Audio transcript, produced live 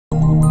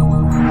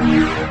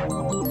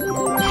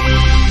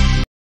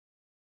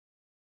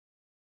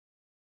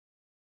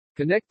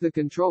Connect the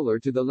controller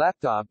to the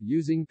laptop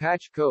using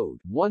patch code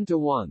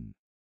 1-to-1.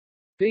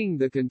 Ping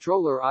the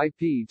controller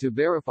IP to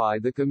verify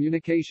the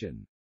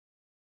communication.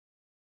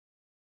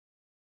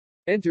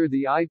 Enter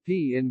the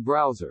IP in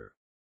browser.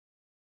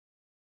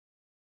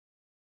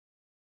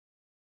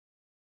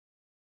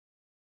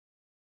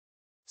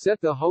 Set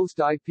the host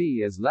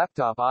IP as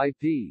laptop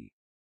IP.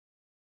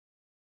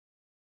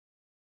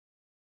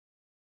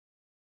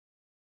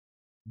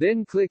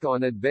 Then click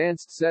on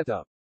Advanced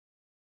Setup.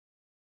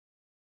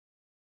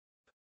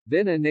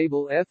 Then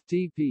enable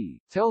FTP,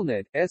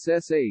 Telnet,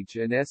 SSH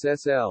and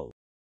SSL.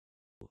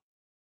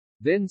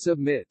 Then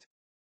submit.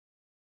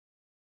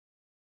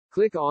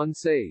 Click on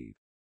Save.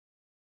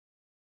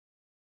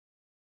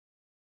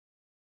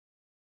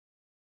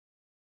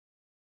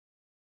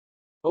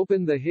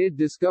 Open the HID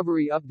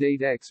Discovery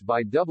Update X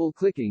by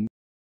double-clicking.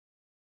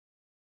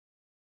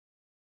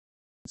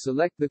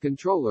 Select the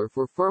controller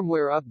for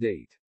firmware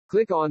update.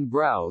 Click on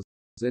Browse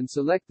and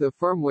select the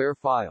firmware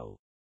file.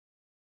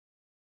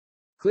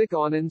 Click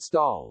on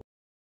Install.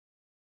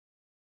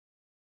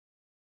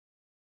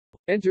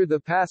 Enter the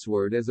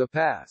password as a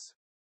pass.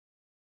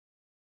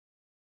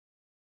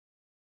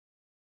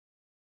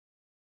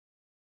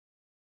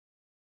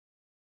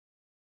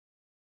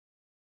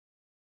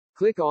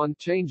 Click on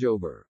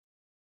Changeover.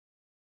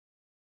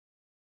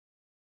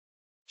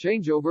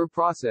 Changeover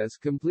process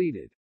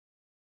completed.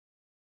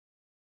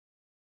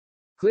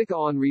 Click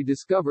on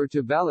Rediscover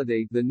to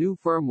validate the new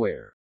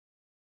firmware.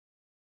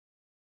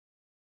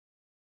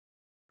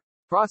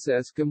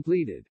 Process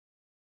completed.